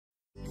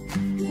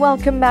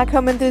Welcome back,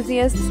 home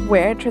enthusiasts.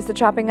 We're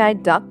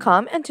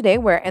trustedshopPingguide.com, and today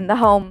we're in the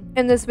home.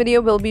 In this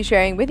video, we'll be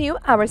sharing with you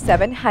our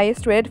 7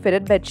 highest rated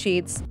fitted bed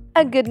sheets.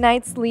 A good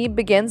night's sleep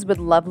begins with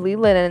lovely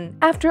linen.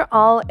 After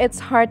all, it's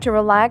hard to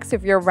relax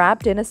if you're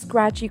wrapped in a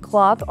scratchy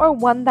cloth or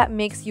one that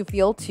makes you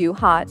feel too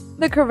hot.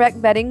 The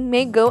correct bedding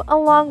may go a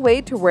long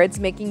way towards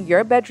making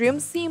your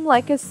bedroom seem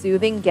like a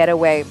soothing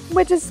getaway,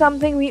 which is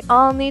something we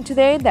all need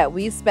today that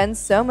we spend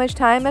so much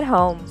time at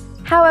home.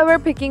 However,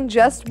 picking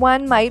just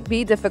one might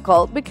be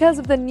difficult because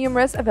of the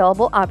numerous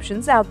available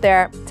options out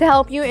there. To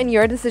help you in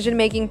your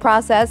decision-making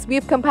process,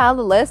 we've compiled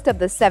a list of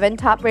the 7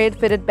 top-rated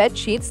fitted bed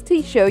sheets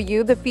to show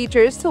you the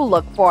features to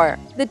look for.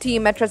 The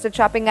team at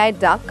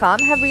TrustedShoppingGuide.com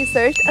have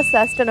researched,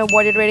 assessed, and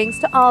awarded ratings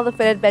to all the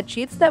fitted bed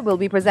sheets that will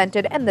be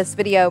presented in this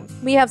video.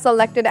 We have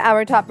selected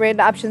our top-rated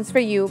options for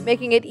you,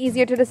 making it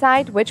easier to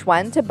decide which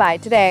one to buy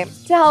today.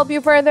 To help you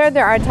further,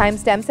 there are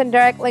timestamps and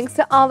direct links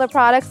to all the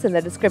products in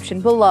the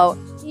description below.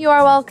 You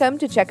are welcome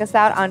to check us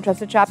out on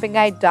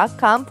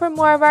TrustedShoppingGuide.com for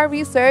more of our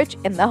research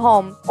in the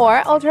home,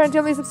 or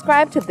alternatively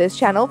subscribe to this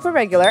channel for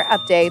regular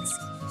updates.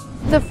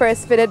 The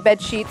first fitted bed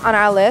sheet on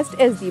our list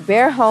is the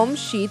Bare Home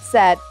Sheet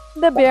Set.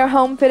 The Bare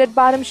Home Fitted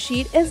Bottom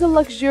Sheet is a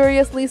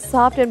luxuriously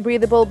soft and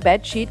breathable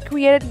bed sheet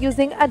created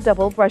using a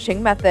double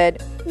brushing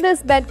method.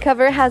 This bed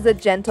cover has a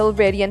gentle,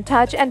 radiant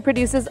touch and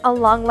produces a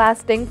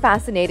long-lasting,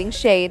 fascinating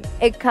shade.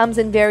 It comes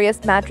in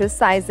various mattress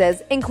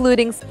sizes,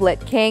 including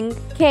split king,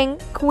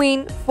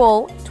 queen,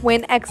 full,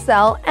 twin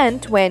XL,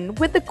 and twin,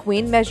 with the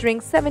queen measuring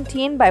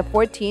 17 by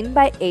 14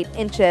 by 8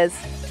 inches.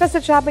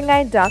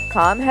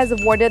 TrustedShoppingGuide.com has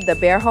awarded the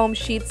Bare Home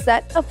Sheet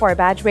Set a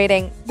 4-badge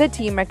rating. The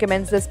team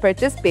recommends this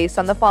purchase based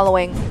on the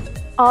following.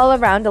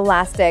 All-around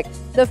elastic.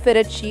 The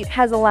fitted sheet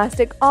has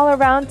elastic all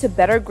around to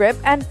better grip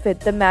and fit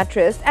the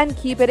mattress and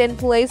keep it in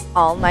place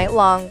all night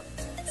long.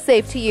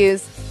 Safe to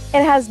use.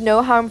 It has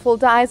no harmful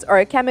dyes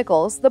or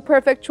chemicals, the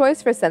perfect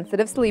choice for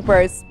sensitive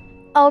sleepers.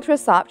 Ultra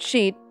soft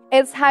sheet.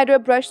 Its hydro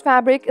brushed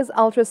fabric is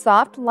ultra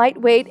soft,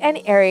 lightweight,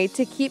 and airy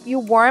to keep you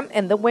warm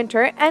in the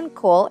winter and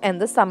cool in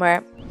the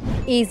summer.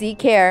 Easy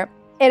care.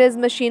 It is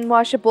machine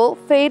washable,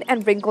 fade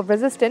and wrinkle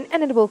resistant,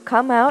 and it will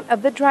come out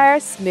of the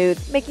dryer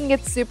smooth, making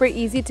it super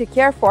easy to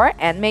care for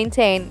and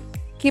maintain.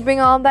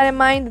 Keeping all that in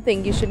mind, the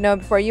thing you should know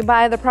before you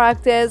buy the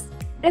product is,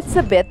 it's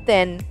a bit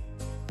thin.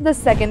 The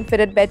second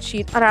fitted bed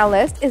sheet on our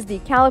list is the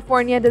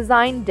California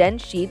Design Den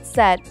Sheet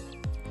Set.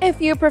 If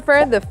you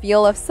prefer the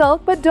feel of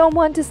silk but don't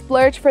want to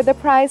splurge for the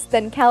price,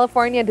 then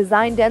California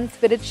Design Den's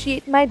fitted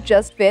sheet might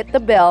just fit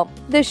the bill.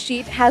 The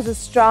sheet has a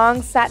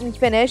strong satin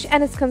finish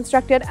and is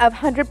constructed of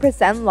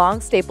 100% long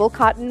staple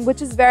cotton,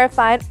 which is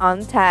verified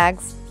on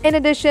tags. In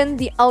addition,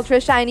 the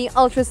ultra-shiny,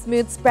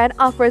 ultra-smooth spread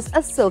offers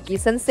a silky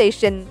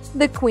sensation.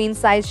 The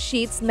queen-size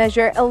sheets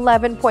measure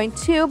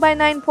 11.2 by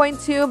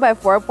 9.2 by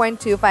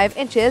 4.25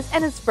 inches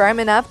and is firm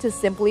enough to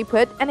simply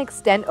put and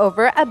extend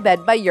over a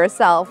bed by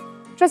yourself.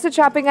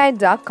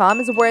 TrustedShoppingGuide.com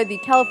is awarded the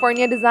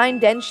California Design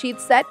Den Sheet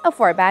Set a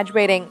 4-badge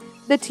rating.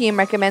 The team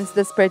recommends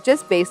this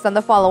purchase based on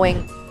the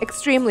following.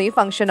 Extremely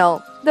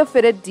functional. The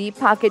fitted deep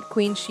pocket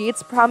queen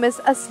sheets promise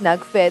a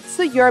snug fit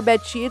so your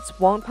bed sheets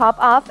won't pop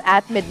off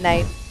at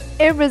midnight.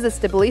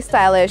 Irresistibly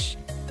stylish.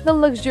 The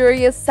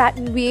luxurious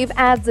satin weave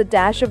adds a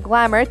dash of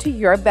glamour to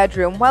your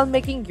bedroom while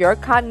making your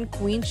cotton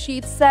queen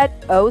sheet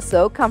set oh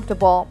so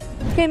comfortable.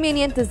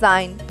 Convenient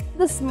design.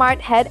 The smart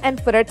head and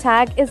footer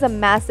tag is a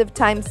massive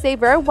time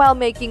saver while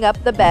making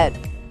up the bed.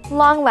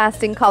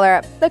 Long-lasting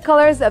color. The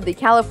colors of the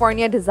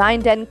California Design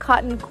Den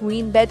Cotton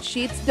Queen bed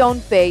sheets don't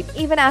fade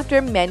even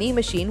after many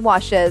machine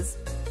washes.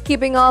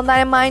 Keeping all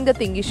that in mind, the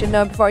thing you should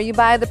know before you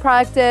buy the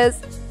product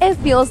is, it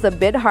feels a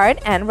bit hard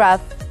and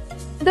rough.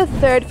 The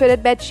third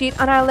fitted bed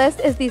sheet on our list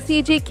is the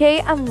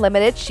CGK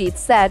Unlimited Sheet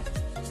Set.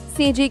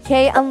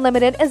 CGK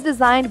Unlimited is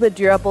designed with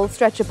durable,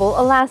 stretchable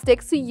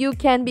elastic so you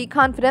can be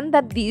confident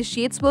that these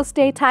sheets will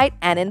stay tight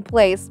and in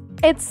place.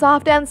 It's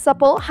soft and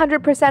supple,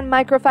 100%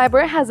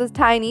 microfiber, has a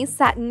tiny,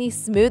 satiny,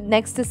 smooth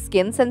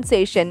next-to-skin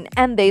sensation,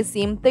 and they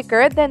seem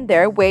thicker than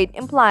their weight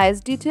implies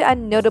due to a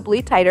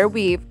notably tighter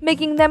weave,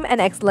 making them an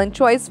excellent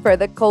choice for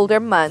the colder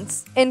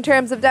months. In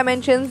terms of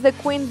dimensions, the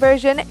queen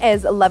version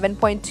is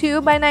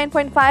 11.2 by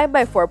 9.5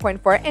 by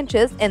 4.4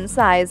 inches in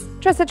size.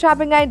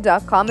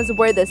 TrustedShoppingGuide.com is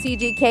awarded the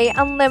CGK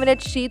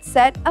Unlimited Sheet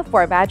Set a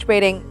 4-badge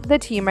rating. The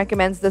team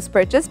recommends this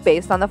purchase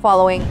based on the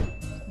following.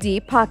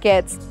 Deep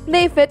pockets.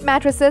 They fit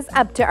mattresses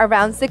up to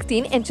around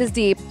 16 inches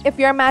deep. If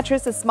your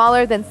mattress is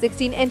smaller than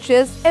 16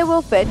 inches, it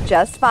will fit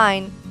just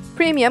fine.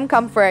 Premium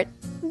comfort.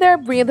 They're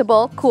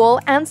breathable,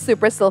 cool, and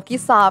super silky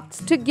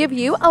soft to give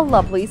you a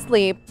lovely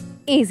sleep.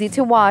 Easy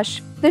to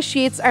wash. The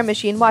sheets are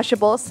machine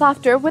washable,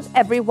 softer with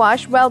every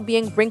wash while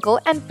being wrinkle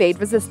and fade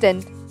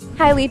resistant.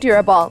 Highly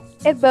durable.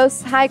 It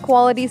boasts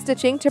high-quality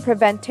stitching to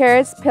prevent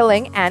tears,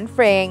 pilling, and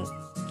fraying.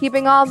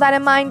 Keeping all that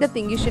in mind, the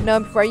thing you should know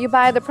before you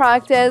buy the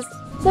product is,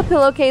 the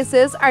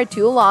pillowcases are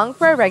too long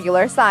for a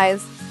regular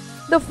size.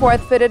 The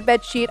fourth fitted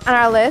bed sheet on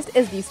our list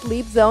is the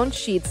Sleep Zone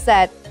Sheet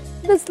Set.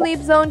 The Sleep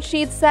Zone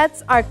sheet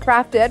sets are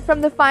crafted from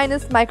the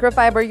finest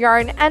microfiber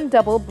yarn and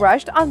double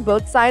brushed on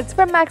both sides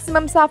for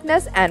maximum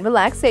softness and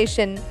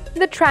relaxation.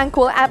 The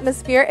tranquil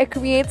atmosphere it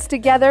creates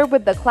together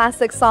with the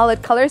classic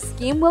solid color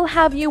scheme will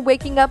have you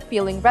waking up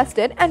feeling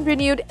rested and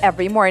renewed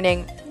every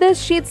morning.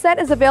 This sheet set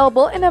is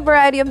available in a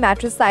variety of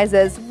mattress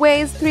sizes,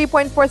 weighs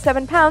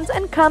 3.47 pounds,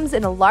 and comes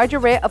in a large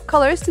array of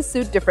colors to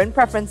suit different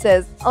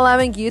preferences,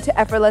 allowing you to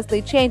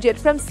effortlessly change it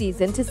from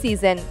season to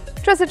season.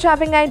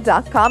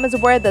 TrustedShoppingGuide.com is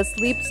awarded the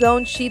Sleep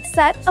Zone Sheet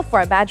Set a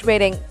 4-badge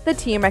rating. The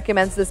team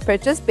recommends this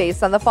purchase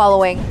based on the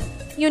following.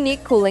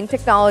 Unique cooling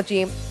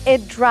technology.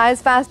 It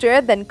dries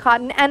faster than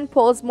cotton and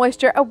pulls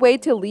moisture away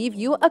to leave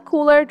you a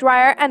cooler,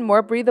 drier, and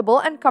more breathable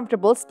and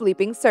comfortable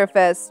sleeping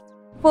surface.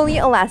 Fully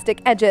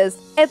elastic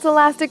edges. It's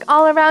elastic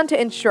all around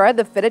to ensure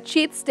the fitted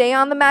sheets stay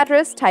on the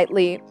mattress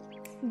tightly.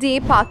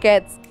 Deep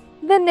pockets.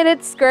 The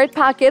knitted skirt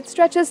pocket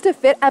stretches to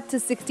fit up to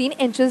 16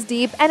 inches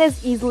deep and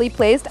is easily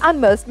placed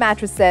on most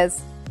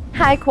mattresses.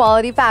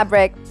 High-quality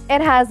fabric.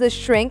 It has a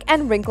shrink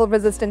and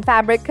wrinkle-resistant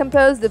fabric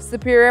composed of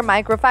superior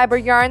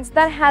microfiber yarns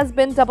that has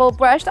been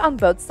double-brushed on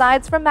both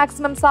sides for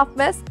maximum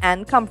softness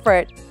and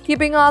comfort.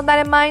 Keeping all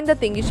that in mind, the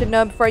thing you should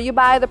know before you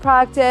buy the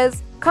product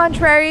is,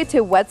 contrary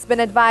to what's been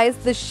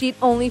advised, the sheet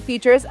only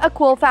features a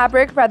cool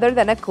fabric rather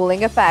than a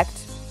cooling effect.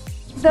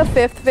 The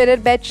 5th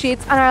fitted bed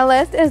sheets on our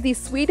list is the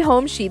Sweet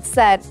Home Sheet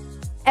Set.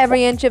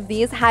 Every inch of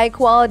these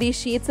high-quality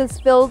sheets is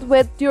filled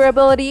with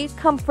durability,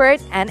 comfort,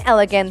 and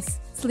elegance.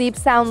 Sleep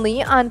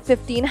soundly on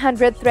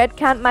 1500 thread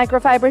count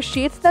microfiber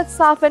sheets that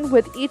soften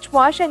with each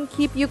wash and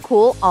keep you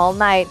cool all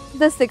night.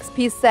 The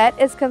 6-piece set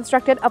is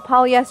constructed of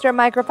polyester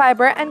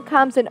microfiber and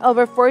comes in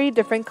over 40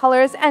 different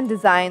colors and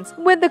designs,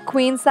 with the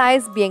queen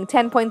size being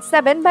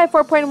 10.7 by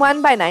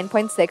 4.1 by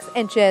 9.6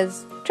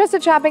 inches.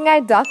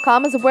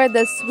 TrustedShoppingGuide.com is awarded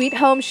the Sweet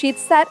Home Sheet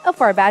Set a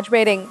 4-badge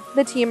rating.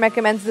 The team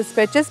recommends this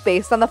purchase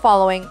based on the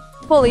following.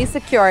 Fully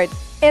secured.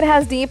 It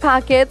has deep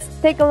pockets,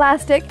 thick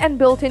elastic, and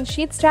built-in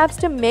sheet straps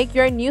to make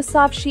your new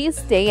soft sheets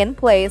stay in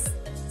place.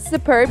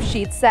 Superb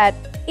sheet set.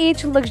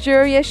 Each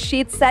luxurious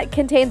sheet set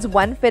contains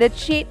 1 fitted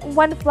sheet,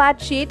 1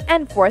 flat sheet,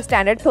 and 4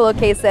 standard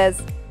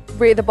pillowcases.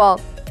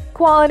 Breathable.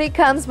 Quality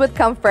comes with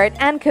comfort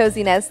and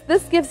coziness.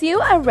 This gives you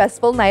a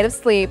restful night of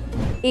sleep.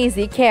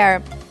 Easy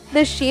care.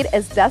 This sheet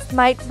is dust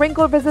mite,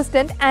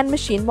 wrinkle-resistant, and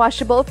machine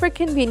washable for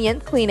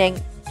convenient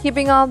cleaning.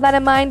 Keeping all that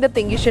in mind, the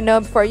thing you should know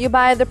before you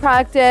buy the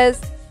product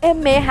is, it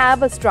may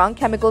have a strong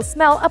chemical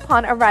smell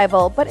upon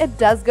arrival, but it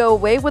does go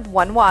away with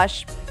 1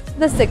 wash.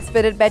 The 6th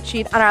fitted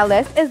bedsheet on our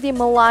list is the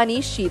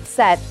Mellanni Sheet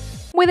Set.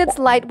 With its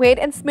lightweight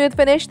and smooth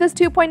finish, this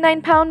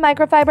 2.9-pound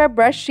microfiber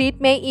brush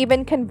sheet may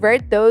even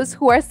convert those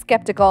who are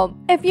skeptical.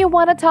 If you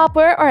want a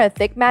topper or a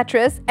thick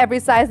mattress, every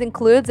size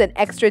includes an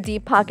extra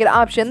deep pocket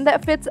option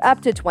that fits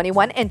up to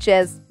 21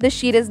 inches. The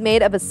sheet is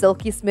made of a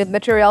silky smooth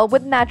material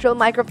with natural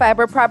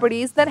microfiber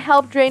properties that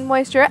help drain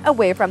moisture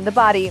away from the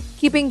body,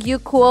 keeping you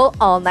cool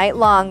all night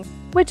long,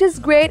 which is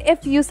great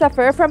if you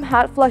suffer from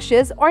hot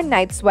flushes or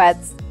night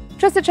sweats.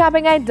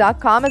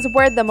 TrustedShoppingGuide.com is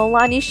awarded the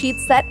Mellanni Sheet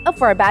Set a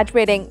 4-badge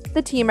rating.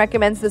 The team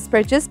recommends this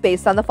purchase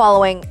based on the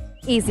following.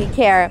 Easy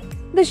care.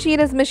 The sheet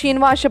is machine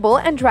washable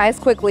and dries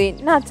quickly,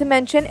 not to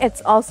mention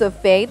it's also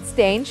fade,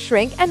 stain,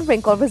 shrink, and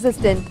wrinkle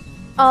resistant.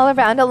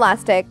 All-around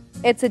elastic.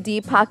 It's a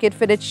deep pocket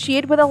fitted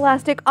sheet with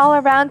elastic all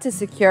around to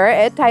secure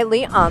it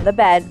tightly on the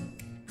bed.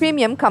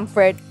 Premium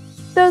comfort.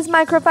 Those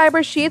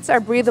microfiber sheets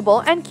are breathable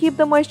and keep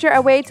the moisture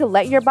away to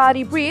let your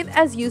body breathe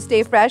as you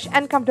stay fresh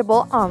and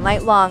comfortable all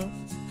night long.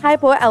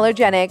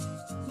 Hypoallergenic.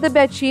 The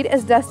bedsheet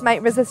is dust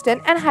mite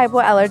resistant and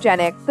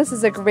hypoallergenic. This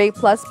is a great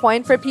plus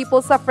point for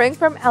people suffering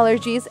from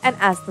allergies and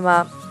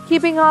asthma.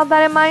 Keeping all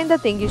that in mind, the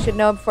thing you should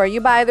know before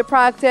you buy the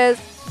product is,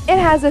 it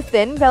has a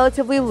thin,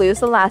 relatively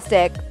loose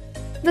elastic.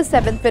 The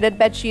 7th fitted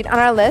bedsheet on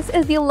our list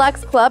is the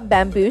LuxClub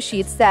Bamboo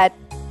Sheet Set.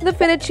 The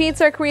fitted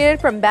sheets are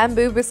created from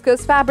bamboo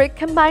viscose fabric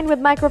combined with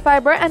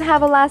microfiber and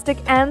have elastic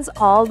ends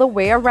all the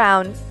way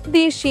around.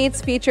 These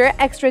sheets feature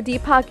extra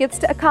deep pockets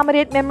to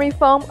accommodate memory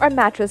foam or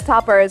mattress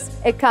toppers.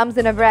 It comes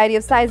in a variety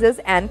of sizes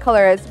and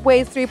colors,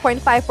 weighs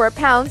 3.54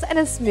 pounds, and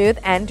is smooth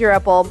and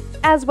durable,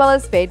 as well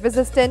as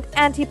fade-resistant,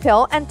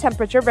 anti-pill, and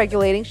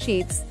temperature-regulating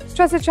sheets.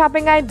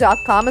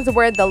 TrustedShoppingGuide.com is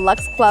awarded the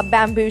LuxClub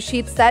Bamboo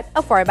Sheet Set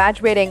a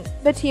 4-badge rating.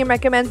 The team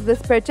recommends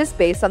this purchase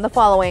based on the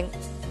following.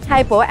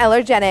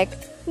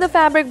 Hypoallergenic. The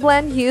fabric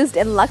blend used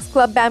in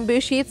LuxClub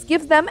bamboo sheets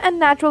gives them a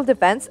natural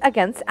defense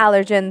against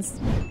allergens.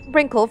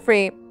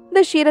 Wrinkle-free.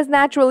 The sheet is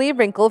naturally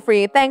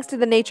wrinkle-free thanks to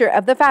the nature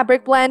of the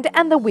fabric blend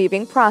and the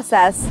weaving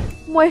process.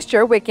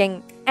 Moisture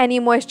wicking. Any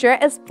moisture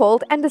is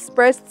pulled and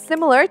dispersed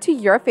similar to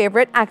your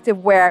favorite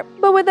activewear,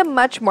 but with a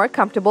much more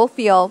comfortable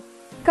feel.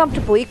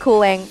 Comfortably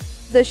cooling.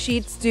 The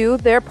sheets do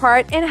their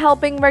part in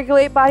helping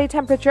regulate body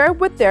temperature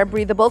with their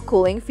breathable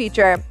cooling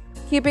feature.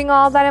 Keeping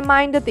all that in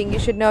mind, the thing you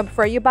should know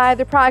before you buy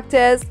the product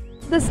is,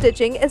 the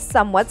stitching is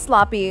somewhat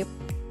sloppy.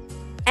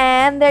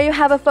 And there you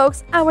have it,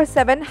 folks, our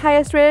 7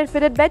 highest rated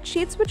fitted bed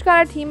sheets which got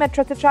our team at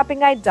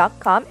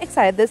trusted.shoppingguide.com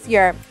excited this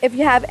year. If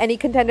you have any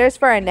contenders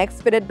for our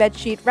next fitted bed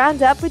sheet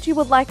roundup which you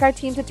would like our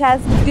team to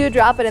test, do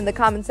drop it in the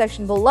comment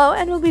section below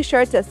and we'll be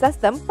sure to assess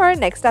them for our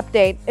next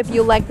update. If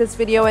you like this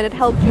video and it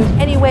helped you in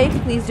any way,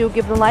 please do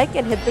give it a like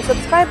and hit the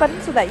subscribe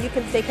button so that you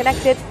can stay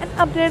connected and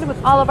updated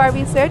with all of our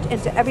research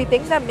into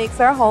everything that makes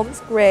our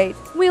homes great.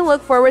 We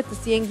look forward to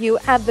seeing you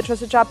at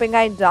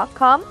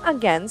trusted.shoppingguide.com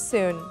again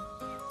soon.